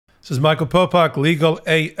This is Michael Popak, Legal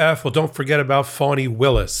AF. Well, don't forget about Fani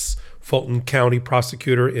Willis, Fulton County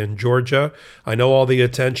prosecutor in Georgia. I know all the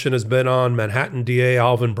attention has been on Manhattan DA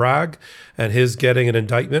Alvin Bragg and his getting an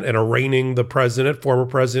indictment and arraigning the president, former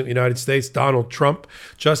president of the United States, Donald Trump,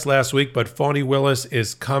 just last week. But Fani Willis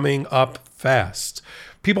is coming up fast.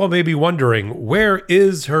 People may be wondering, where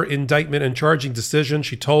is her indictment and charging decision?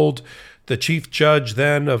 She told the chief judge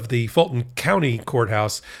then of the Fulton County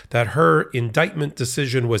Courthouse that her indictment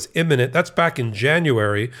decision was imminent. That's back in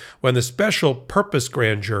January when the special purpose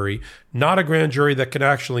grand jury, not a grand jury that can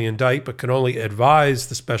actually indict, but can only advise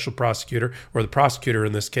the special prosecutor, or the prosecutor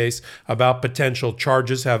in this case, about potential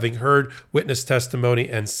charges, having heard witness testimony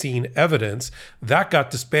and seen evidence. That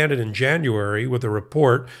got disbanded in January with a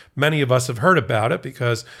report. Many of us have heard about it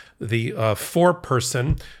because the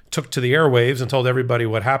foreperson took to the airwaves and told everybody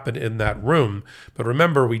what happened in that room. But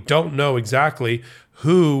remember, we don't know exactly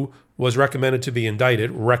who was recommended to be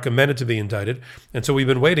indicted. And so we've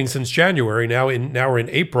been waiting since January. Now we're in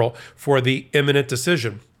April for the imminent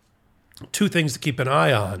decision. Two things to keep an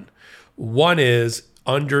eye on. One is,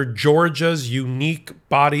 under Georgia's unique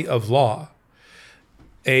body of law,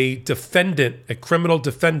 a criminal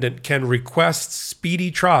defendant can request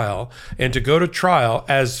speedy trial and to go to trial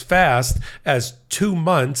as fast as 2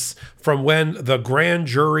 months from when the grand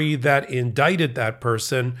jury that indicted that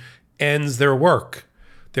person ends their work.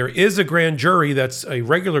 There is a grand jury that's a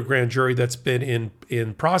regular grand jury that's been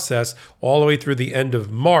in process all the way through the end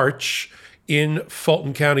of March in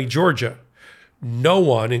Fulton County, Georgia. No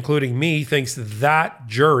one, including me, thinks that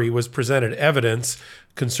jury was presented evidence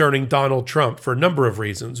concerning Donald Trump for a number of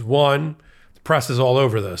reasons. One, the press is all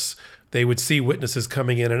over this. They would see witnesses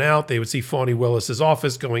coming in and out. They would see Fani Willis's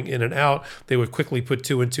office going in and out. They would quickly put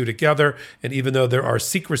two and two together. And even though there are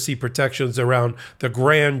secrecy protections around the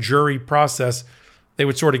grand jury process, they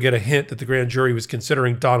would sort of get a hint that the grand jury was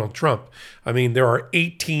considering Donald Trump. I mean, there are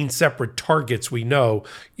 18 separate targets we know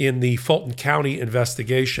in the Fulton County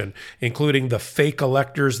investigation, including the fake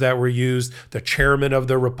electors that were used, the chairman of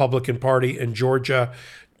the Republican Party in Georgia,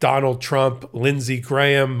 Donald Trump, Lindsey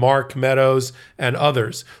Graham, Mark Meadows, and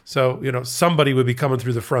others. So, somebody would be coming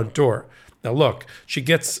through the front door. Now, look, she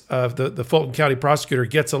gets the Fulton County prosecutor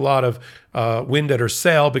gets a lot of wind at her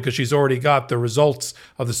sail because she's already got the results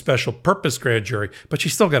of the special purpose grand jury, but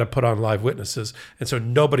she's still got to put on live witnesses. And so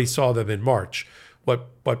nobody saw them in March.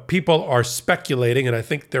 What people are speculating, and I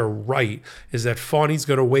think they're right, is that Fani's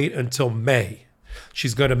going to wait until May.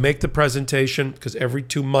 She's going to make the presentation because every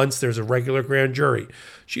 2 months there's a regular grand jury.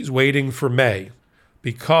 She's waiting for May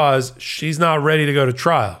because she's not ready to go to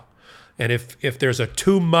trial. And if there's a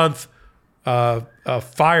 2-month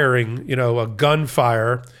firing, a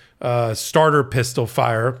gunfire, starter pistol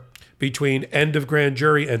fire between end of grand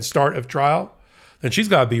jury and start of trial, then she's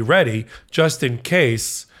got to be ready just in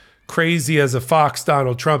case crazy as a fox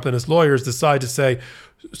Donald Trump and his lawyers decide to say,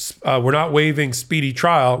 we're not waiving speedy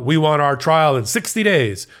trial. We want our trial in 60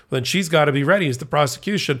 days. Then she's got to be ready as the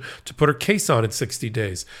prosecution to put her case on in 60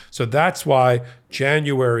 days. So that's why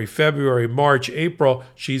January, February, March, April,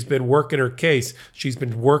 she's been working her case. She's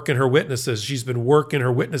been working her witnesses. She's been working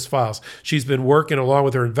her witness files. She's been working along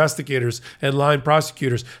with her investigators and line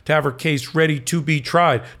prosecutors to have her case ready to be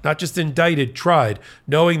tried, not just indicted, tried,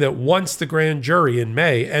 knowing that once the grand jury in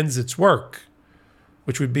May ends its work,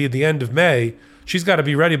 which would be at the end of May, she's got to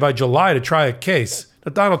be ready by July to try a case.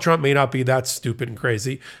 Now, Donald Trump may not be that stupid and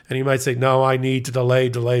crazy, and he might say, no, I need to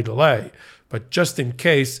delay. But just in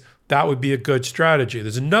case, that would be a good strategy.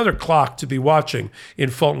 There's another clock to be watching in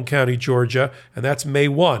Fulton County, Georgia, and that's May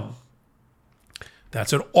 1.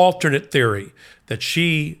 That's an alternate theory that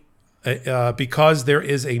she, because there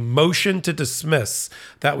is a motion to dismiss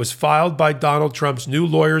that was filed by Donald Trump's new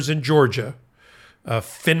lawyers in Georgia,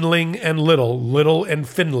 Findling and Little and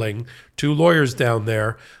Findling, two lawyers down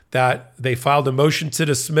there, that they filed a motion to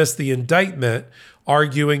dismiss the indictment,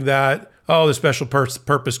 arguing that, the special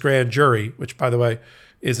purpose grand jury, which, by the way,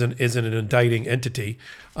 isn't an indicting entity,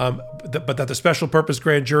 but that the special purpose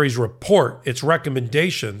grand jury's report, its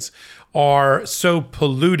recommendations, are so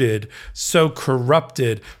polluted, so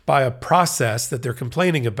corrupted by a process that they're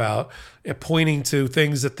complaining about, pointing to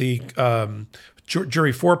things that the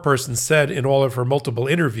jury foreperson said in all of her multiple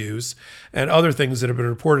interviews and other things that have been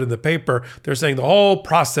reported in the paper. They're saying the whole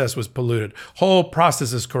process was polluted, whole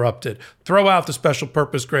process is corrupted. Throw out the special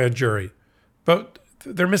purpose grand jury. But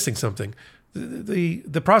they're missing something.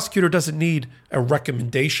 The prosecutor doesn't need a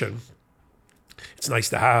recommendation. It's nice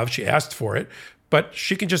to have. She asked for it. But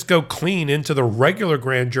she can just go clean into the regular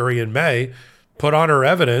grand jury in May, put on her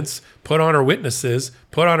evidence, put on her witnesses,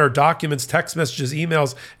 put on her documents, text messages,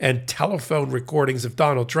 emails, and telephone recordings of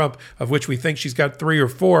Donald Trump, of which we think she's got 3 or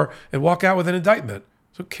 4, and walk out with an indictment.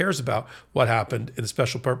 So who cares about what happened in the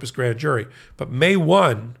special purpose grand jury? But May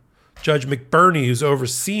 1, Judge McBurney, who's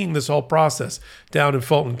overseeing this whole process down in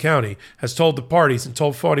Fulton County, has told the parties and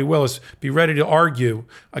told Fani Willis, be ready to argue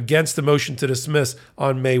against the motion to dismiss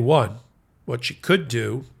on May 1. What she could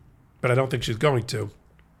do, but I don't think she's going to,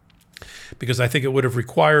 because I think it would have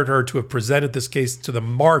required her to have presented this case to the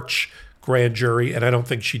March grand jury, and I don't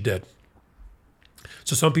think she did.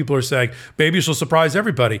 So some people are saying, maybe she'll surprise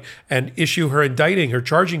everybody and issue her indicting, her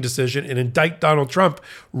charging decision, and indict Donald Trump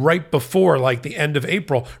right before, like the end of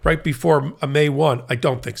April, right before May 1. I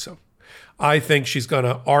don't think so. I think she's going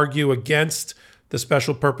to argue against the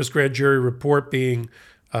special purpose grand jury report being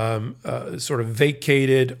sort of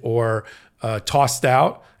vacated or tossed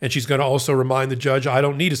out. And she's going to also remind the judge, I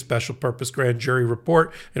don't need a special purpose grand jury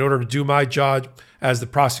report in order to do my job as the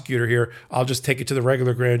prosecutor here. I'll just take it to the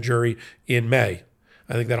regular grand jury in May.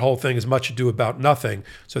 I think that whole thing is much ado about nothing.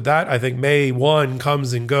 So that, I think, May 1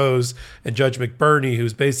 comes and goes, and Judge McBurney,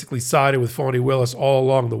 who's basically sided with Fani Willis all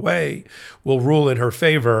along the way, will rule in her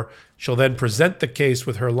favor. She'll then present the case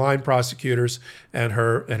with her line prosecutors and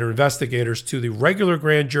her investigators to the regular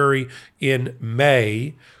grand jury in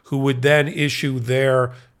May, who would then issue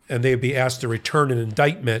their, and they'd be asked to return an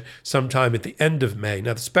indictment sometime at the end of May.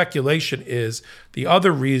 Now, the speculation is the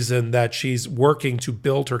other reason that she's working to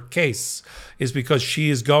build her case is because she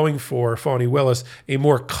is going for, Fani Willis, a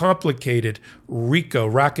more complicated RICO,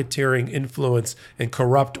 Racketeering, Influence, and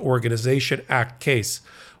Corrupt Organization Act case,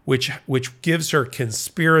 which gives her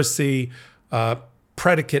conspiracy,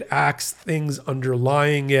 predicate acts, things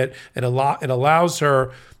underlying it, and allows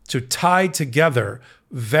her to tie together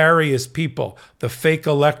various people, the fake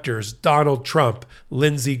electors, Donald Trump,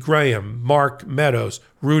 Lindsey Graham, Mark Meadows,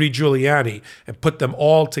 Rudy Giuliani, and put them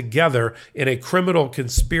all together in a criminal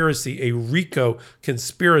conspiracy, a RICO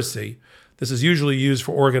conspiracy. This is usually used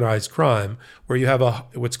for organized crime, where you have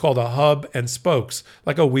what's called a hub and spokes,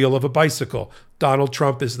 like a wheel of a bicycle. Donald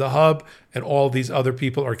Trump is the hub, and all these other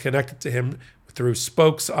people are connected to him through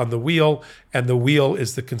spokes on the wheel, and the wheel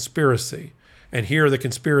is the conspiracy. And here the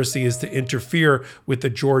conspiracy is to interfere with the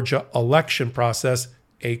Georgia election process,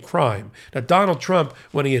 a crime. Now, Donald Trump,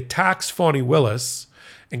 when he attacks Fani Willis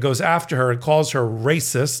and goes after her and calls her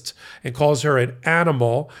racist and calls her an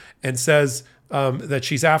animal and says that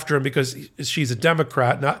she's after him because she's a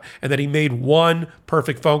Democrat, and that he made one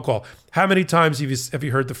perfect phone call. How many times have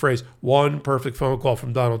you heard the phrase, one perfect phone call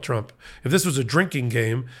from Donald Trump? If this was a drinking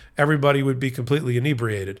game, everybody would be completely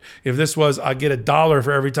inebriated. If this was, I get $1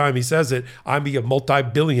 for every time he says it, I'd be a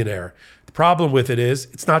multi-billionaire. The problem with it is,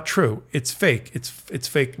 it's not true. It's fake. It's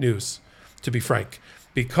fake news, to be frank,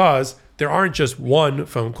 because there aren't just one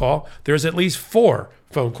phone call. There's at least 4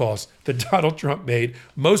 phone calls that Donald Trump made,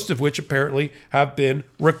 most of which apparently have been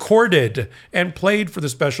recorded and played for the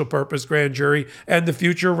special purpose grand jury and the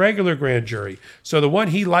future regular grand jury. So the one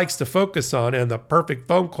he likes to focus on, and the perfect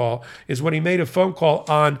phone call, is when he made a phone call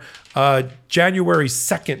on January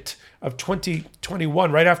 2nd of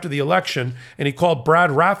 2021, right after the election, and he called Brad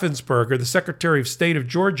Raffensperger, the Secretary of State of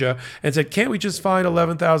Georgia, and said, can't we just find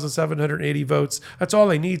 11,780 votes? That's all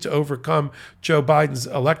they need to overcome Joe Biden's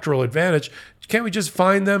electoral advantage. Can't we just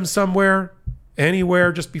find them somewhere,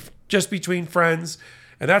 anywhere, just between friends?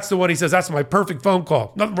 And that's the one he says, that's my perfect phone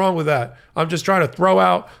call. Nothing wrong with that. I'm just trying to throw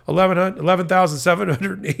out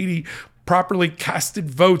 11,780 properly casted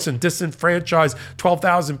votes and disenfranchise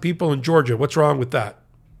 12,000 people in Georgia. What's wrong with that?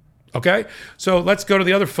 Okay, so let's go to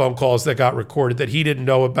the other phone calls that got recorded that he didn't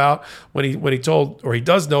know about when he told, or he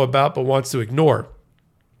does know about but wants to ignore.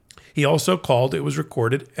 He also called, it was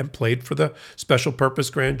recorded and played for the special purpose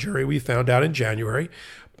grand jury we found out in January.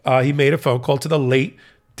 He made a phone call to the late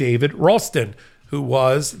David Ralston, who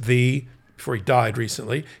was before he died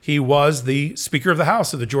recently, he was the Speaker of the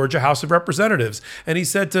House of the Georgia House of Representatives. And he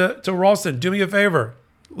said to Ralston, do me a favor,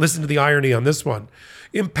 listen to the irony on this one,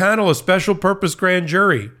 impanel a special purpose grand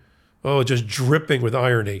jury. Oh, just dripping with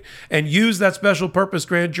irony. And use that special purpose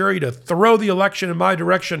grand jury to throw the election in my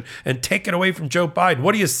direction and take it away from Joe Biden.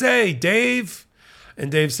 What do you say, Dave?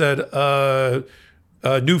 And Dave said,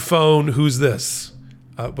 new phone, who's this?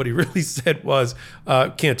 What he really said was,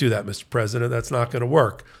 can't do that, Mr. President. That's not going to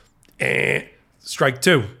work. Strike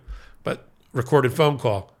 2. But recorded phone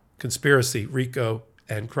call, conspiracy, RICO,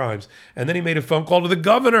 and crimes. And then he made a phone call to the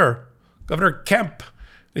governor, Governor Kemp.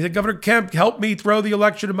 He said, Governor Kemp, help me throw the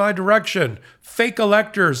election in my direction. Fake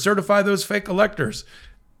electors, certify those fake electors.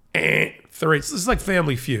 3. This is like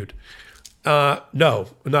Family Feud. No,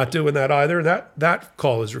 I'm not doing that either. That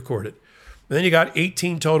call is recorded. And then you got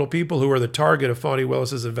 18 total people who are the target of Fani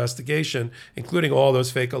Willis's investigation, including all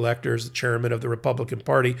those fake electors, the chairman of the Republican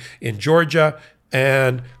Party in Georgia,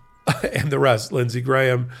 and the rest, Lindsey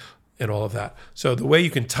Graham, and all of that. So the way you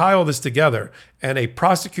can tie all this together, and a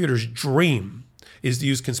prosecutor's dream is to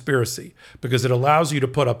use conspiracy, because it allows you to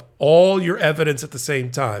put up all your evidence at the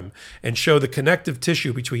same time and show the connective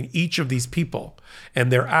tissue between each of these people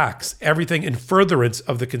and their acts, everything in furtherance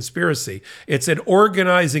of the conspiracy. It's an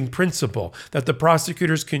organizing principle that the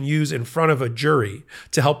prosecutors can use in front of a jury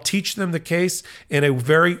to help teach them the case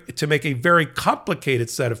to make a very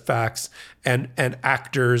complicated set of facts and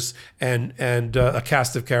actors and a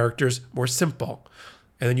cast of characters more simple.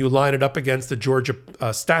 And then you line it up against the Georgia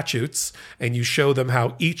statutes, and you show them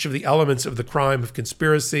how each of the elements of the crime of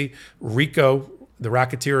conspiracy, RICO, the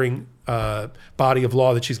racketeering body of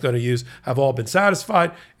law that she's going to use, have all been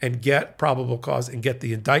satisfied, and get probable cause and get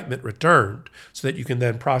the indictment returned so that you can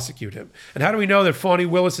then prosecute him. And how do we know that Fani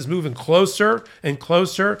Willis is moving closer and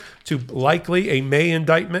closer to likely a May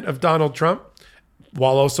indictment of Donald Trump,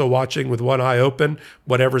 while also watching with one eye open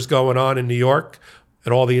whatever's going on in New York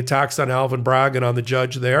and all the attacks on Alvin Bragg and on the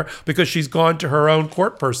judge there? Because she's gone to her own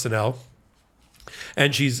court personnel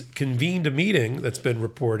and she's convened a meeting that's been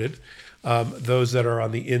reported, those that are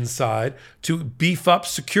on the inside, to beef up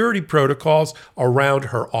security protocols around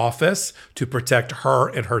her office to protect her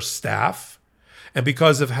and her staff. And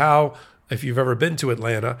because of how, if you've ever been to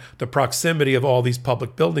Atlanta, the proximity of all these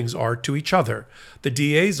public buildings are to each other. The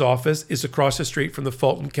DA's office is across the street from the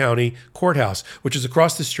Fulton County Courthouse, which is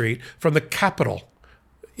across the street from the Capitol.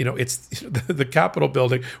 It's the Capitol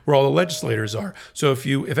building where all the legislators are. So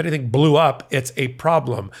if anything blew up, it's a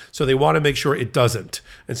problem. So they want to make sure it doesn't.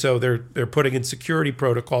 And so they're putting in security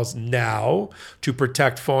protocols now to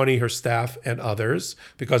protect Fani, her staff, and others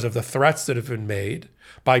because of the threats that have been made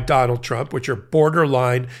by Donald Trump, which are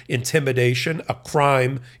borderline intimidation, a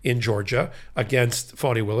crime in Georgia against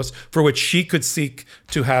Fani Willis, for which she could seek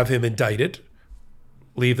to have him indicted.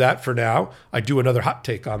 Leave that for now. I do another hot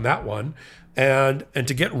take on that one. And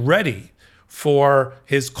to get ready for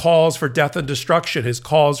his calls for death and destruction, his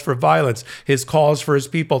calls for violence, his calls for his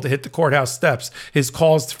people to hit the courthouse steps, his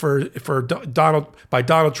calls by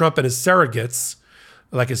Donald Trump and his surrogates,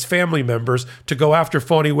 like his family members, to go after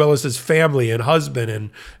Fani Willis's family and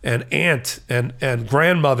husband and aunt and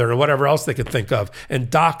grandmother and whatever else they could think of, and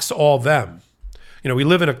dox all them. We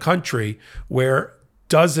live in a country where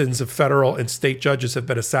dozens of federal and state judges have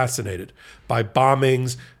been assassinated by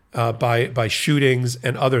bombings, by shootings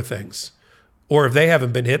and other things. Or if they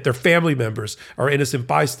haven't been hit, their family members or innocent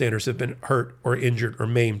bystanders have been hurt or injured or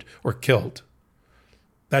maimed or killed.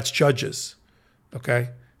 That's judges, okay?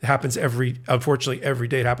 It happens unfortunately every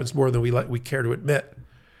day. It happens more than we care to admit.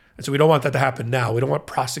 And so we don't want that to happen now. We don't want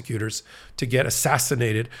prosecutors to get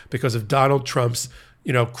assassinated because of Donald Trump's,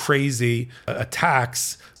 crazy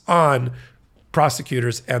attacks on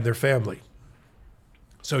prosecutors and their family.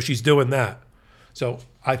 So she's doing that. So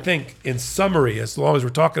I think, in summary, as long as we're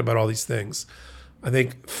talking about all these things, I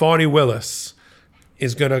think Fani Willis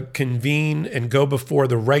is going to convene and go before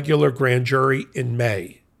the regular grand jury in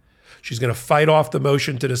May. She's going to fight off the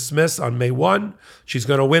motion to dismiss on May 1. She's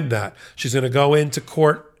going to win that. She's going to go into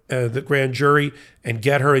court, the grand jury, and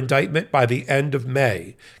get her indictment by the end of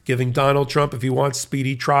May, giving Donald Trump, if he wants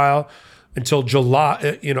speedy trial, until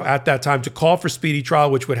July, at that time, to call for speedy trial,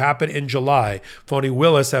 which would happen in July. Fani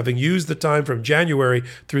Willis, having used the time from January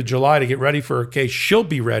through July to get ready for her case, she'll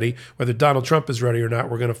be ready. Whether Donald Trump is ready or not,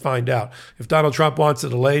 we're going to find out. If Donald Trump wants to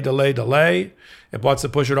delay, and wants to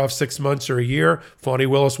push it off 6 months or a year, Fani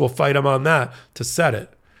Willis will fight him on that to set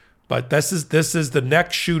it. But this is the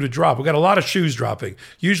next shoe to drop. We've got a lot of shoes dropping.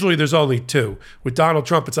 Usually there's only two. With Donald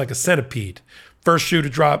Trump, it's like a centipede. First shoe to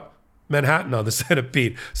drop, Manhattan on the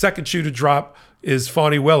centipede. Second shoe to drop is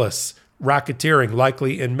Fani Willis, racketeering,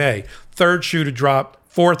 likely in May. Third shoe to drop,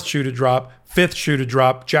 fourth shoe to drop, fifth shoe to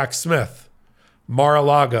drop, Jack Smith,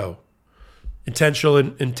 Mar-a-Lago,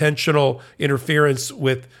 intentional interference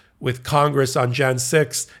with Congress on Jan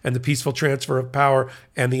 6th and the peaceful transfer of power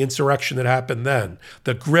and the insurrection that happened then.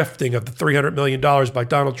 The grifting of the $300 million by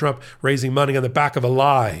Donald Trump, raising money on the back of a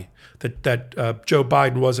lie that Joe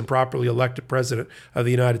Biden wasn't properly elected president of the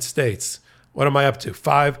United States. What am I up to?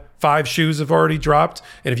 Five shoes have already dropped.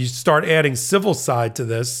 And if you start adding civil side to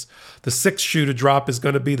this, the sixth shoe to drop is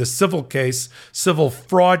going to be the civil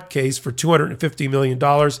fraud case for $250 million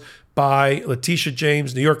by Letitia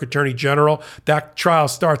James, New York Attorney General. That trial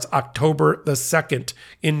starts October the 2nd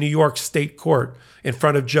in New York State Court in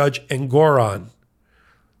front of Judge Engoron.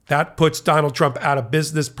 That puts Donald Trump out of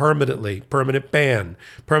business permanently. Permanent ban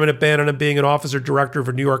on him being an officer director of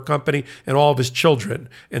a New York company and all of his children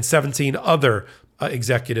and 17 other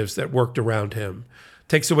executives that worked around him.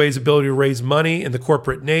 Takes away his ability to raise money in the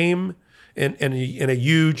corporate name and a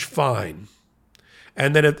huge fine.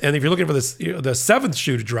 And then, if you're looking for this, the seventh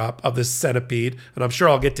shoe to drop of this centipede, and I'm sure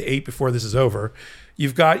I'll get to 8 before this is over,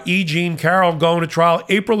 you've got E. Jean Carroll going to trial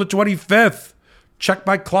April the 25th. Check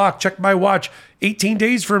my clock, check my watch. 18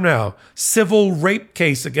 days from now, civil rape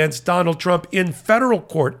case against Donald Trump in federal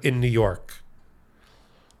court in New York.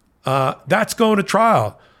 That's going to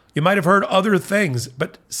trial. You might have heard other things,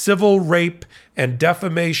 but civil rape and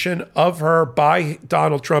defamation of her by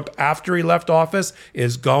Donald Trump after he left office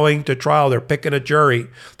is going to trial. They're picking a jury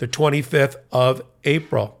the 25th of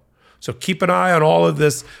April. So keep an eye on all of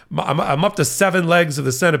this. I'm up to 7 legs of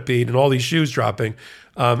the centipede and all these shoes dropping.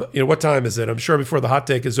 What time is it? I'm sure before the hot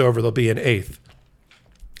take is over, there'll be an 8th.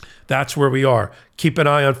 That's where we are. Keep an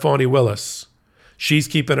eye on Fani Willis. She's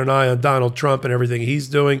keeping an eye on Donald Trump and everything he's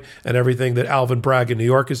doing and everything that Alvin Bragg in New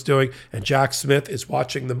York is doing. And Jack Smith is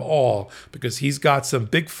watching them all because he's got some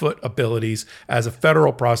Bigfoot abilities as a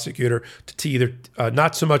federal prosecutor to either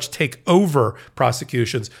not so much take over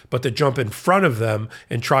prosecutions, but to jump in front of them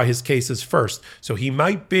and try his cases first. So he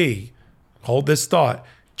might be, hold this thought,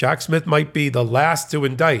 Jack Smith might be the last to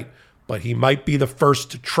indict, but he might be the first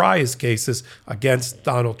to try his cases against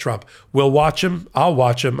Donald Trump. We'll watch him. I'll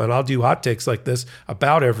watch him, and I'll do hot takes like this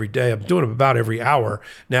about every day. I'm doing them about every hour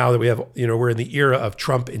now that we have, we're in the era of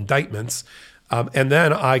Trump indictments. And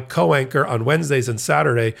then I co-anchor on Wednesdays and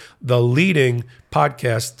Saturday the leading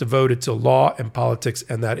podcast devoted to law and politics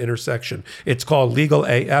and that intersection. It's called Legal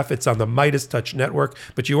AF. It's on the Midas Touch Network,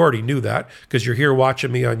 but you already knew that because you're here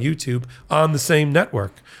watching me on YouTube on the same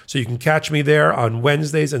network. So you can catch me there on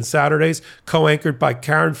Wednesdays and Saturdays, co-anchored by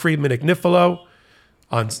Karen Friedman-Ignifilo,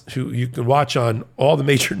 who you can watch on all the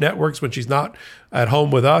major networks when she's not at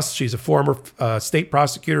home with us. She's a former state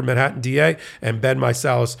prosecutor, Manhattan DA, and Ben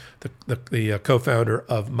Meiselas, the co-founder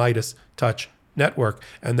of Midas Touch Network.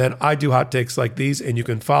 And then I do hot takes like these, and you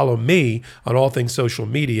can follow me on all things social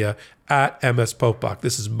media at MS Popok.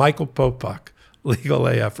 This is Michael Popok, Legal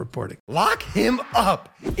AF reporting. Lock him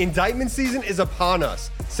up. Indictment season is upon us.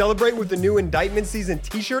 Celebrate with the new Indictment Season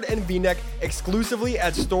t-shirt and v-neck exclusively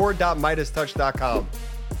at store.midastouch.com.